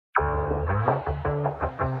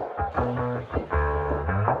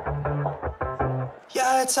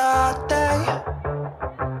it's a hot day.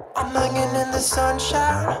 I'm hanging in the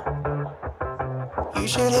sunshine. You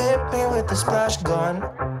should hit me with the splash gun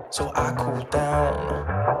so I cool down.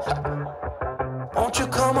 Won't you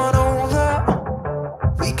come on over?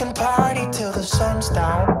 We can party till the sun's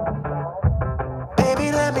down.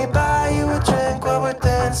 Baby, let me buy you a drink while we're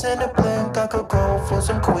dancing a blink. I could go for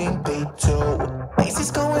some Queen Bee too. Bass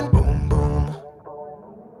is going boom boom.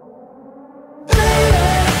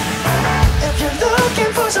 If you're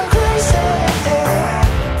looking for some crazy,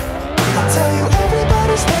 I'll tell you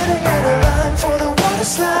everybody's standing in a line for the water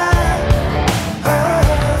slide.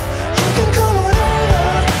 You can come on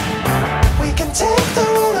over. We can take the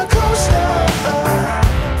roller coaster.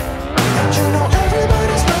 And you know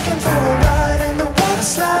everybody's looking for a ride in the water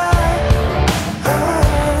slide.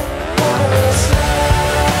 Water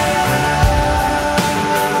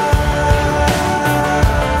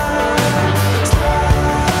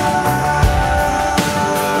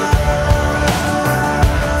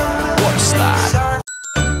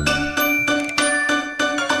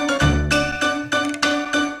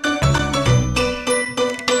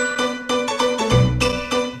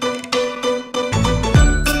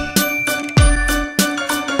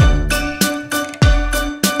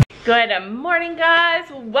Good morning, guys.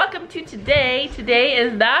 Welcome to today. Today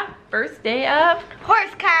is the first day of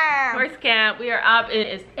horse camp. Horse camp. We are up. It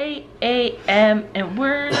is 8 a.m. and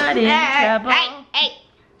we're not in trouble. Hey.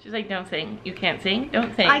 She's like, don't sing. You can't sing.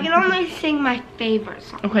 Don't sing. I can only sing my favorite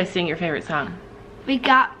song. Okay, sing your favorite song. We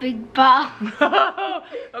got big balls.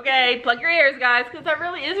 Okay, plug your ears, guys, because that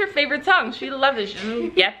really is her favorite song. She loves it. She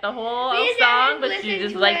doesn't get the whole song, but she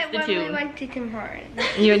just likes the tune. We went to Tim Hortons.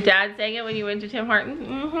 You and Dad sang it when you went to Tim Hortons?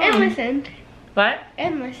 Mm-hmm. And listened. What?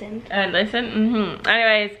 And listened. And listen. Mm-hmm.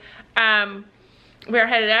 Anyways, we're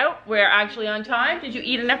headed out. We're actually on time. Did you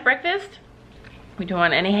eat enough breakfast? We don't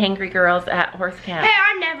want any hangry girls at horse camp. Hey,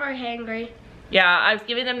 I'm never hangry. Yeah, I was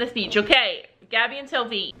giving them the speech. Okay, Gabby and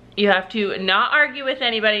Sophie, you have to not argue with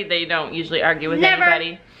anybody. They don't usually argue with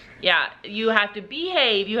anybody. Yeah, you have to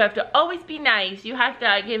behave. You have to always be nice. You have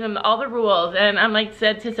to give them all the rules. And I'm like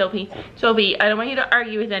said to Sophie, I don't want you to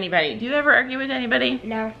argue with anybody. Do you ever argue with anybody?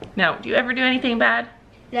 No. No. Do you ever do anything bad?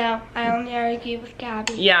 No, I only argue with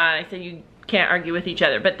Gabby. Yeah, I said you can't argue with each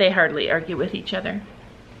other, but they hardly argue with each other.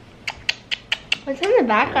 What's in the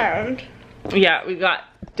background? Yeah, we got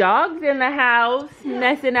dogs in the house,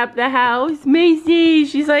 messing up the house. Macy,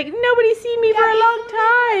 she's like, nobody's seen me for a long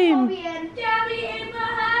time. Gabby in the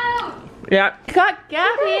house. Yeah, got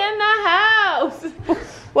Gabby in the house.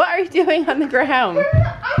 What are you doing on the ground?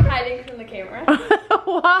 I'm hiding from the camera.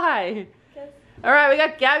 Why? All right, we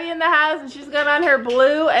got Gabby in the house, and she's got on her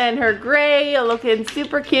blue and her gray, looking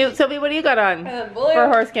super cute. Sophie, what do you got on blue. For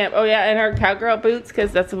horse camp? Oh yeah, and her cowgirl boots,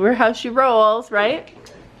 because that's how she rolls, right?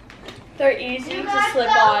 They're easy to slip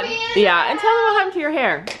on. Yeah, and tell them what happened to your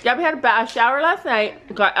hair. Gabby had a shower last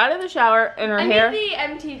night, got out of the shower, and her hair. I need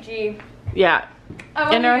the MTG. Yeah.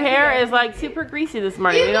 And her hair is like super greasy this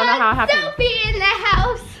morning. We don't know how it happened. Sophie in the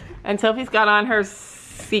house. And Sophie's got on her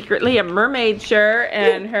secretly a mermaid shirt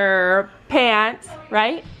and her pants,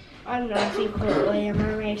 right? I'm not secretly a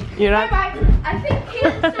mermaid. You're not? I think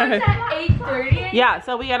camp starts at 8:30. Yeah,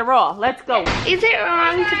 so we gotta roll. Let's go. Is it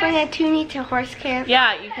wrong to bring a toonie to horse camp?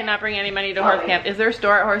 Yeah, you cannot bring any money to horse camp. Is there a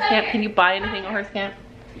store at horse camp? Can you buy anything at horse camp?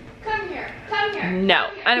 Come here. No.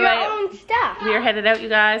 Anyway, Your own stuff. we are headed out, you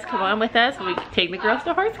guys. Come on with us. We take the girls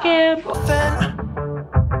to horse camp.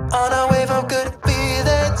 On a wave of good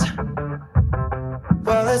feelings.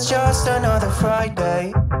 Well, it's just another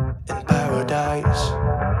Friday in paradise.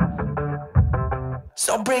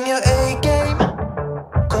 So bring your A game,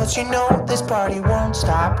 cause you know this party won't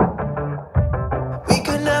stop. We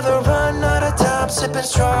could never run out of time, sipping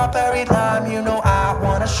strawberry lime. You know I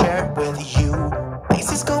wanna share it with you.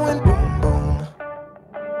 Bass is going boom boom.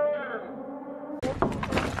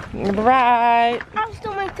 Right. I'll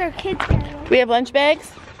still make their kids. We have lunch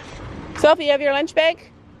bags. Sophie, you have your lunch bag?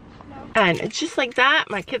 And it's just like that.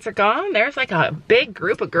 My kids are gone. There's like a big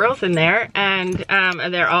group of girls in there, and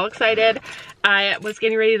they're all excited. I was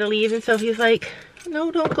getting ready to leave, and Sophie's like,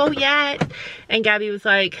 no, don't go yet. And Gabby was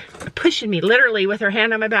like pushing me literally with her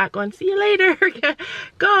hand on my back going, see you later.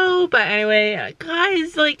 Go. But anyway,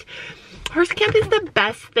 guys, like, horse camp is the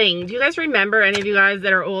best thing. Do you guys remember, any of you guys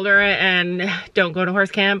that are older and don't go to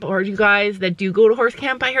horse camp, or you guys that do go to horse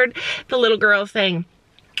camp? I heard the little girls saying,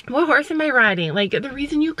 what horse am I riding? Like, the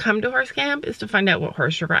reason you come to horse camp is to find out what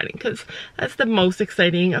horse you're riding, because that's the most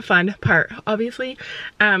exciting, fun part. Obviously,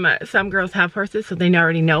 some girls have horses, so they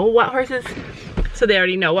already know what horses So they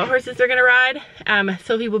already know what horses they're gonna ride.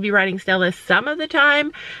 Sophie will be riding Stella some of the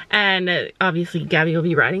time, and obviously Gabby will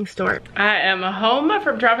be riding Stork. I am home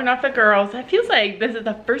from dropping off the girls. It feels like this is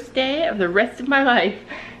the first day of the rest of my life.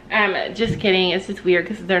 Just kidding, it's just weird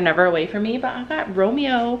because they're never away from me, but I've got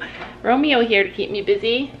Romeo here to keep me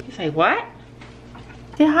busy. He's like, what?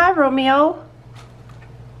 Say hi, Romeo.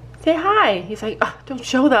 Say hi. He's like, oh, don't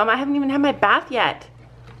show them. I haven't even had my bath yet.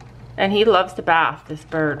 And he loves to bath, this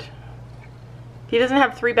bird. If he doesn't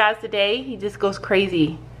have 3 baths a day, he just goes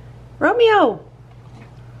crazy. Romeo.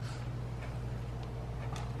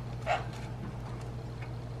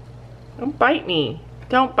 Don't bite me.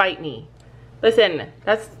 Don't bite me. Listen,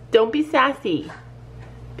 don't be sassy.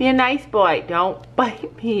 Be a nice boy. Don't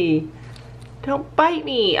bite me. Don't bite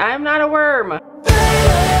me. I'm not a worm.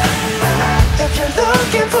 If you're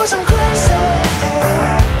looking for some crazy,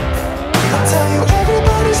 I'll tell you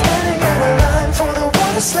everybody's standing in a line for the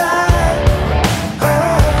water slide. Oh,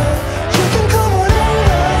 you can come on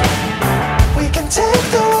over. We can take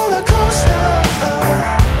the roller coaster.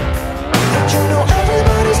 And you know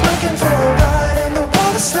everybody's looking for a ride in the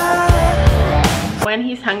water slide. When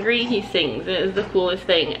he's hungry, he sings. It is the coolest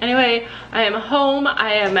thing. Anyway, I am home.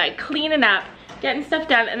 I am cleaning up, getting stuff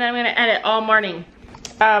done, and then I'm gonna edit all morning.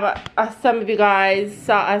 Some of you guys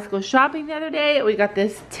saw us go shopping the other day. We got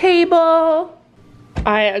this table.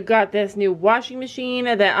 I got this new washing machine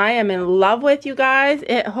that I am in love with, you guys.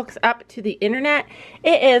 It hooks up to the internet.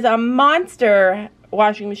 It is a monster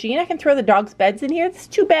washing machine. I can throw the dog's beds in here. It's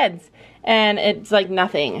 2 beds and it's like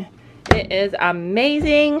nothing. It is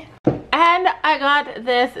amazing. And I got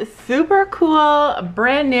this super cool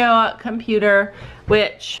brand new computer,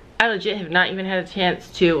 which I legit have not even had a chance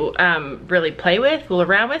to really play with, fool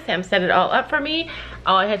around with. Sam set it all up for me.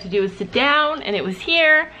 All I had to do was sit down and it was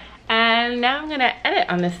here. And now I'm gonna edit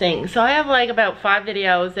on this thing. So I have like about 5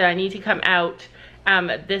 videos that I need to come out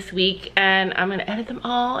this week, and I'm gonna edit them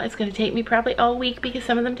all. It's gonna take me probably all week because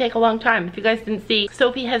some of them take a long time. If you guys didn't see,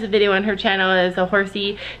 Sophie has a video on her channel as a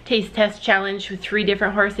horsey taste test challenge with 3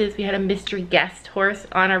 different horses. We had a mystery guest horse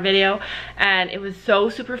on our video and it was so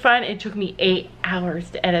super fun. It took me 8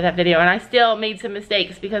 hours to edit that video and I still made some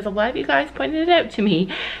mistakes because a lot of you guys pointed it out to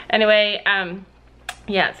me. Anyway,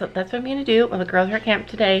 yeah, so that's what I'm gonna do while the girls are at camp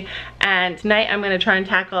today. And tonight I'm gonna try and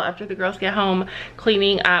tackle, after the girls get home,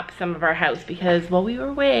 cleaning up some of our house because while we were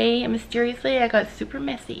away, mysteriously I got super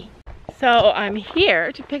messy. So I'm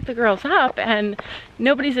here to pick the girls up and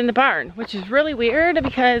nobody's in the barn, which is really weird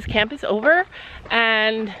because camp is over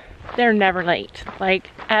and they're never late,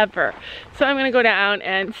 like ever. So I'm gonna go down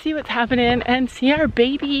and see what's happening and see our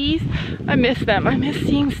babies. I miss them. I miss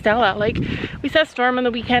seeing Stella. Like, we saw Storm on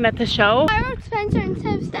the weekend at the show. I rode Spencer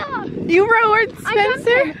instead of Stella. You rode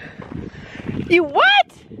Spencer? You what?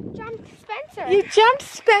 Jumped Spencer. You jumped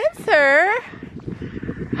Spencer?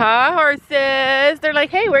 Huh, horses? They're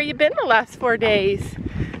like, hey, where you been the last 4 days?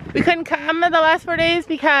 We couldn't come the last 4 days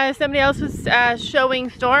because somebody else was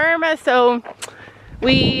showing Storm, so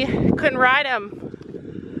we couldn't ride him.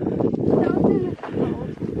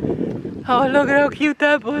 Oh, look at how cute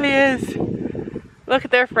that boy is. Look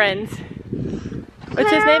at their friends. What's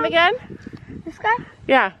his name again? This guy?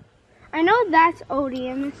 Yeah. I know that's Odie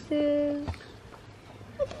and this is...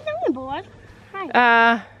 What's his name, boy?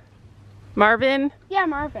 Hi. Marvin? Yeah,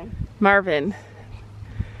 Marvin. Marvin.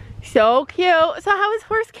 So cute. So how was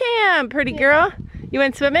horse camp, pretty girl? You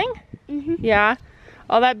went swimming? Mm-hmm. Yeah.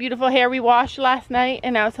 All that beautiful hair we washed last night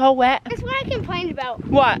and now it's all wet. That's what I complained about.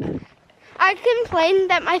 What? I complained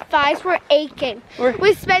that my thighs were aching.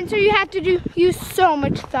 With Spencer, you have to use so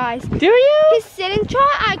much thighs. Do you? His sitting trot,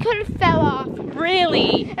 I could have fell off.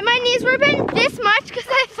 Really? And my knees were bent this much because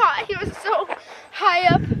I thought he was so high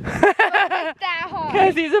up. Like that hard.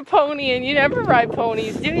 Because he's a pony and you never ride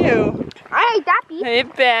ponies, do you? I hate that beat. Hey,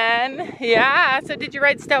 Ben. Yeah, so did you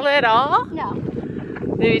ride Stella at all? No.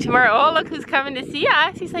 Maybe tomorrow. Oh, look who's coming to see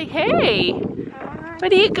us. He's like, hey, what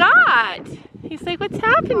do you got? He's like, what's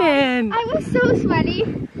happening? I was so sweaty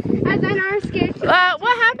as I know scared.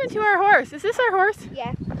 What happened to our horse? Is this our horse?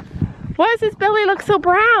 Yeah. Why does his belly look so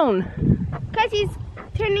brown? Because he's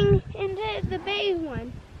turning into the bay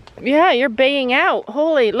one. Yeah, you're baying out.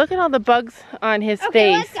 Holy, look at all the bugs on his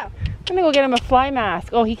face. Let's go. I'm gonna go get him a fly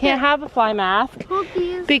mask. Oh, he can't have a fly mask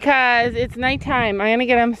because it's nighttime. I'm gonna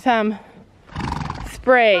get him some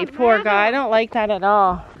spray. Poor guy. I don't like that at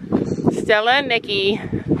all. Stella and Nikki.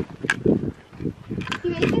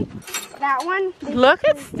 That one. Look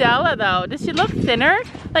at Stella though. Does she look thinner?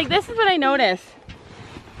 Like, this is what I notice.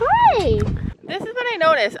 Hi. This is what I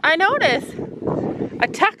notice. I notice a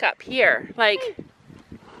tuck up here. Like,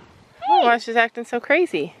 oh, she's acting so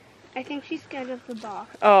crazy. I think she's scared of the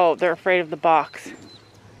box. Oh, they're afraid of the box.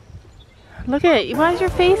 Look at it. Why is your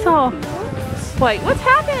face all like, what's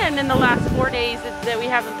happened in the last 4 days that we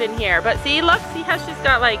haven't been here? But see, look, see how she's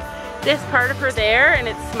got like this part of her there and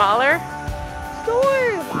it's smaller?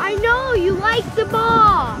 Storm, I know you like the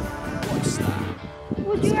ball.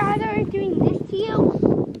 Would you rather doing this to you?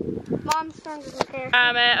 Mom, Storm doesn't care.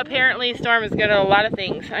 Apparently Storm is good at a lot of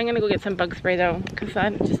things. I'm gonna go get some bug spray though, because I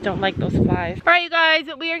just don't like those flies. All right, you guys,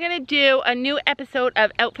 we are gonna do a new episode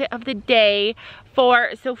of Outfit of the Day for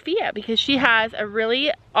Sophia because she has a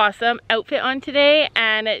really awesome outfit on today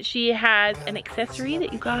and she has an accessory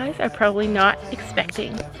that you guys are probably not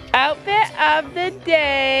expecting. Outfit of the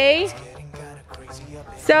day,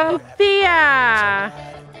 Sophia.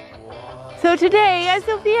 So today,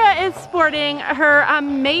 Sophia is sporting her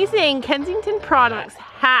amazing Kensington Products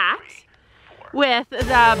hat with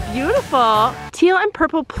the beautiful teal and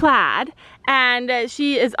purple plaid. And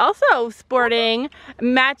she is also sporting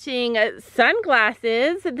matching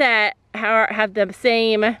sunglasses that have the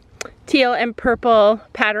same teal and purple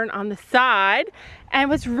pattern on the side. And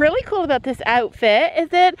what's really cool about this outfit is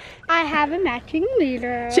that I have a matching lead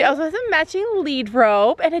rope. She also has a matching lead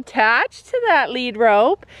rope, and attached to that lead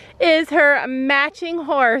rope is her matching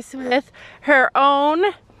horse with her own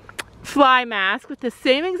fly mask with the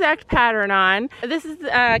same exact pattern on. This is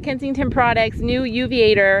Kensington Products new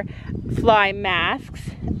Uviator fly masks.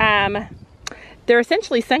 They're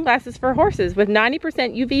essentially sunglasses for horses with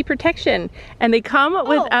 90% UV protection. And they come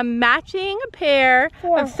with a matching pair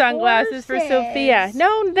of sunglasses for Sophia.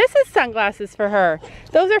 No, this is sunglasses for her.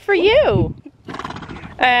 Those are for you.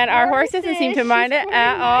 And our horse doesn't seem to mind it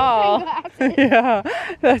at all. Yeah,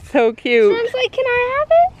 that's so cute. Storm's like, can I have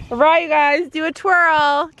it? Right, you guys, do a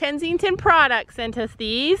twirl. Kensington Products sent us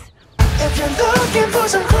these. If you're looking for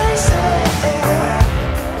some crazy,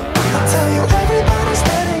 I'll tell you everybody's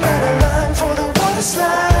standing out of line for the water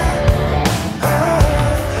slide.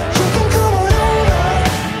 You can come on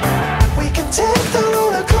over, we can take the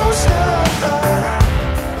roller coaster.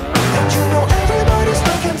 And you know everybody's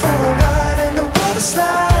looking for a ride in the water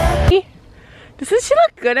slide. Doesn't she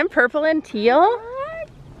look good in purple and teal?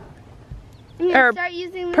 Or start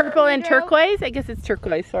using purple and turquoise? I guess it's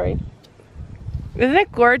turquoise, sorry. Isn't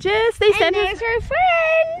it gorgeous? They sent us her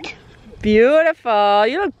friend. Beautiful.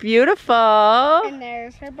 You look beautiful. And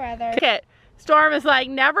there's her brother. Okay. Storm is like,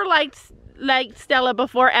 never liked Stella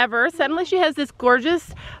before ever. Suddenly she has this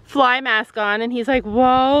gorgeous fly mask on and he's like,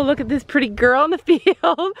 whoa, look at this pretty girl in the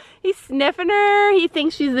field. He's sniffing her. He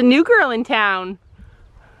thinks she's the new girl in town.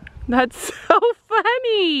 That's so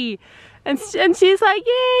funny. And she's like,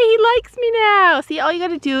 yay, he likes me now. See, all you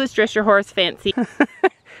gotta do is dress your horse fancy.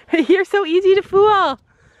 You're so easy to fool.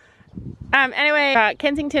 Anyway,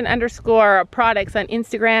 Kensington_products on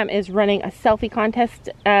Instagram is running a selfie contest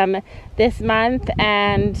this month,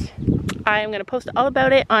 and I'm gonna post all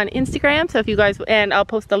about it on Instagram. So if you guys, and I'll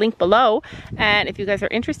post the link below, and if you guys are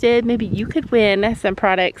interested, maybe you could win some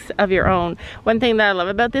products of your own. One thing that I love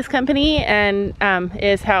about this company and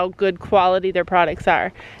is how good quality their products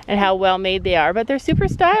are and how well made they are, but they're super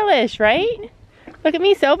stylish, right? Look at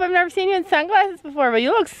me, Soph. I've never seen you in sunglasses before, but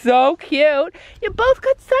you look so cute. You both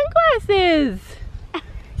got sunglasses.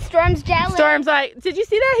 Storm's jealous. Storm's like, did you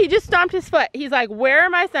see that? He just stomped his foot. He's like, where are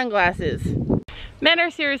my sunglasses? Men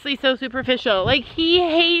are seriously so superficial. Like, he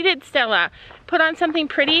hated Stella. Put on something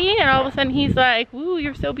pretty, and all of a sudden he's like, ooh,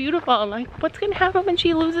 you're so beautiful. I'm like, what's gonna happen when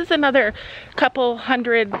she loses another couple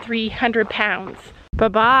 300 pounds?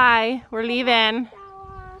 Bye-bye. We're leaving.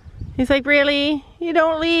 He's like, really? You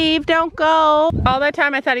don't leave, don't go. All that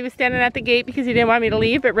time I thought he was standing at the gate because he didn't want me to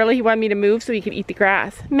leave, but really he wanted me to move so he could eat the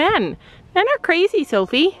grass. Men are crazy,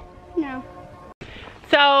 Sophie. No.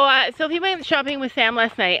 So Sophie went shopping with Sam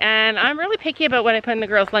last night, and I'm really picky about what I put in the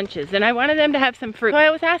girls' lunches, and I wanted them to have some fruit. So I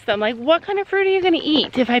always ask them, like, what kind of fruit are you gonna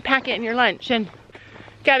eat if I pack it in your lunch? And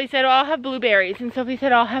Gabby said, oh, I'll have blueberries, and Sophie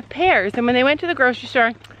said, I'll have pears. And when they went to the grocery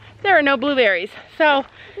store, there were no blueberries. So,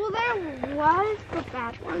 well, there was the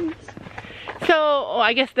bad ones. So,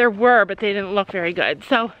 I guess there were, but they didn't look very good.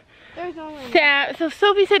 So, there's only so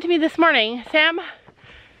Sophie said to me this morning, Sam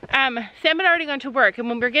had already gone to work, and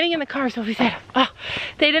when we were getting in the car, Sophie said, oh,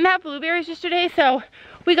 they didn't have blueberries yesterday, so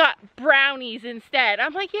we got brownies instead.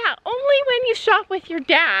 I'm like, yeah, only when you shop with your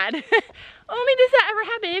dad. Only does that ever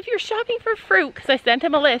happen if you're shopping for fruit, because I sent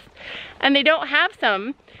him a list, and they don't have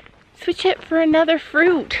some. Switch it for another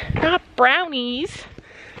fruit, not brownies.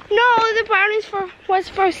 No, the brownies was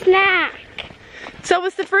for snack. So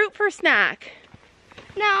was the fruit for snack?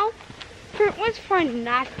 No, fruit was for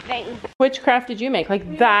nothing. Which craft did you make?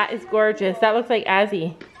 Like, that is gorgeous. That looks like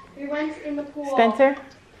Azzy. We went in the pool. Spencer?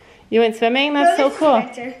 You went swimming? That's so cool.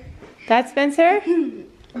 Spencer. That's Spencer?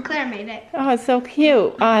 Claire made it. Oh, it's so cute.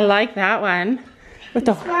 Oh, I like that one. With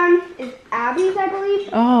the This one is Abby's, I believe.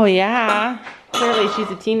 Oh, yeah. Clearly, she's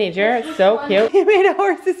a teenager. It's so cute. You made a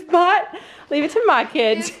horse's butt. Leave it to my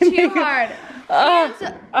kids. It's too hard. Oh,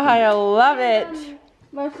 I love it.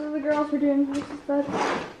 Most of the girls were doing horses, but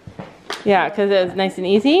Yeah, because it was nice and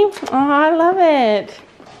easy. Oh, I love it.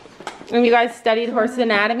 And you guys studied horse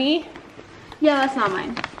anatomy? yeah, that's not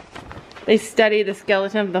mine. They studied the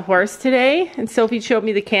skeleton of the horse today. And Sophie showed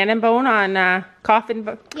me the cannon bone on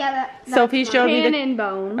coffin. Yeah, Sophie showed me the cannon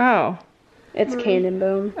bone. Oh. It's cannon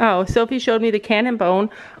bone. Oh, Sophie showed me the cannon bone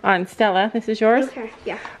on Stella. This is yours? Okay,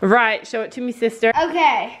 yeah. Right, show it to me, sister.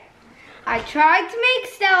 Okay, I tried to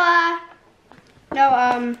make Stella.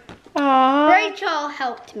 No, Aww. Rachel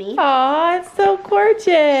helped me. Aw, it's so gorgeous.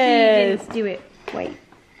 She didn't do it. Wait.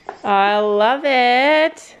 I love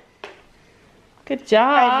it. Good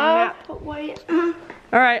job. I did not put white.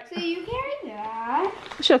 All right. So you carry that.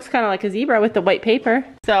 She looks kind of like a zebra with the white paper.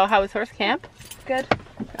 So how was horse camp? Good.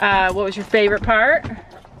 What was your favorite part?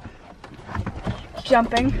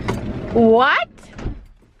 Jumping. What?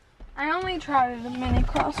 I only tried the mini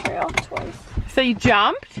cross rail twice. So you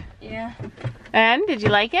jumped? Yeah. And did you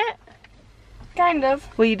like it? Kind of.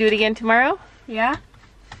 Will you do it again tomorrow? Yeah.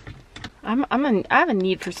 I have a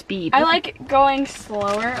need for speed. I like going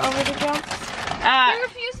slower over the jumps. I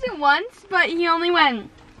refused it once, but he only went.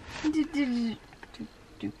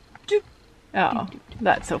 Oh,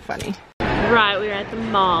 that's so funny. Right, we were at the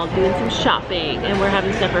mall doing some shopping and we're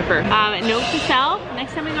having supper first. Note to self,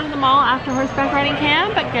 next time we go to the mall after horseback riding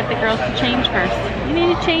camp, but get the girls to change first. You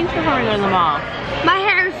need to change before we go to the mall. My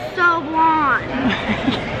hair is so blonde.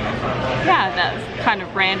 Yeah, that's kind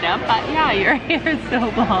of random, but yeah, your hair is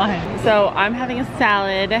so blonde. So I'm having a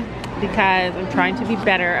salad because I'm trying to be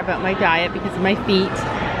better about my diet because of my feet.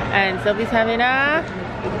 And Sophie's having a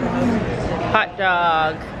hot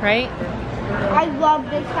dog, right? I love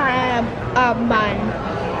this kind of bun.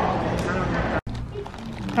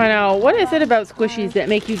 I know. What is it about squishies that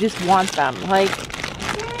make you just want them? Like,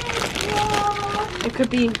 It could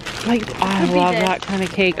be. like I love that kind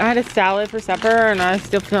of cake. I had a salad for supper and I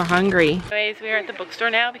still feel hungry. Anyways, we are at the bookstore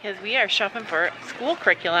now because we are shopping for school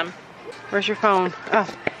curriculum. Where's your phone?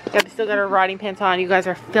 Oh, Gabby still got her riding pants on. You guys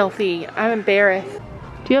are filthy. I'm embarrassed.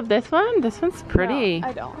 Do you have this one? This one's pretty. No,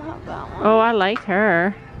 I don't have that one. Oh, I like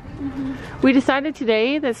her. We decided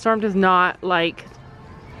today that Storm does not like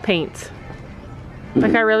paint.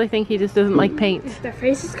 Like, I really think he just doesn't like paint. If their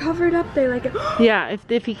face is covered up, they like it. Yeah,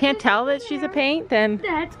 if he can't tell that she's a paint, then...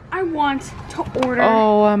 That I want to order.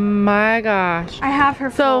 Oh my gosh. I have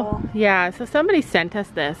her So, yeah, so somebody sent us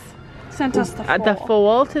this. Sent us the The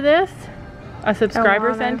full to this. A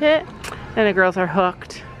subscriber sent it. And the girls are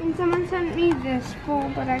hooked. And someone sent me this full,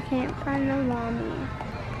 but I can't find the mommy.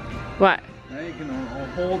 What? Now you can own a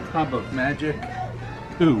whole tub of magic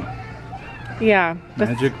poo. Yeah.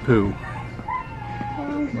 Magic poo.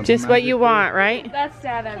 Just what you want, right? That's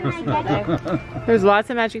sad every single day. There's lots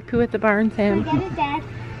of magic poo at the barn, Sam. Get it, Dad.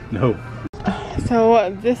 No.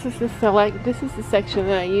 So this is the section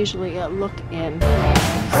that I usually look in.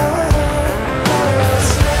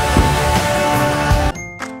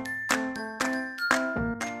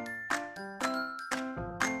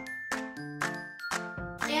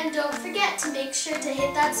 And don't forget to make sure to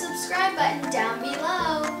hit that subscribe button down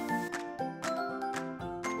below.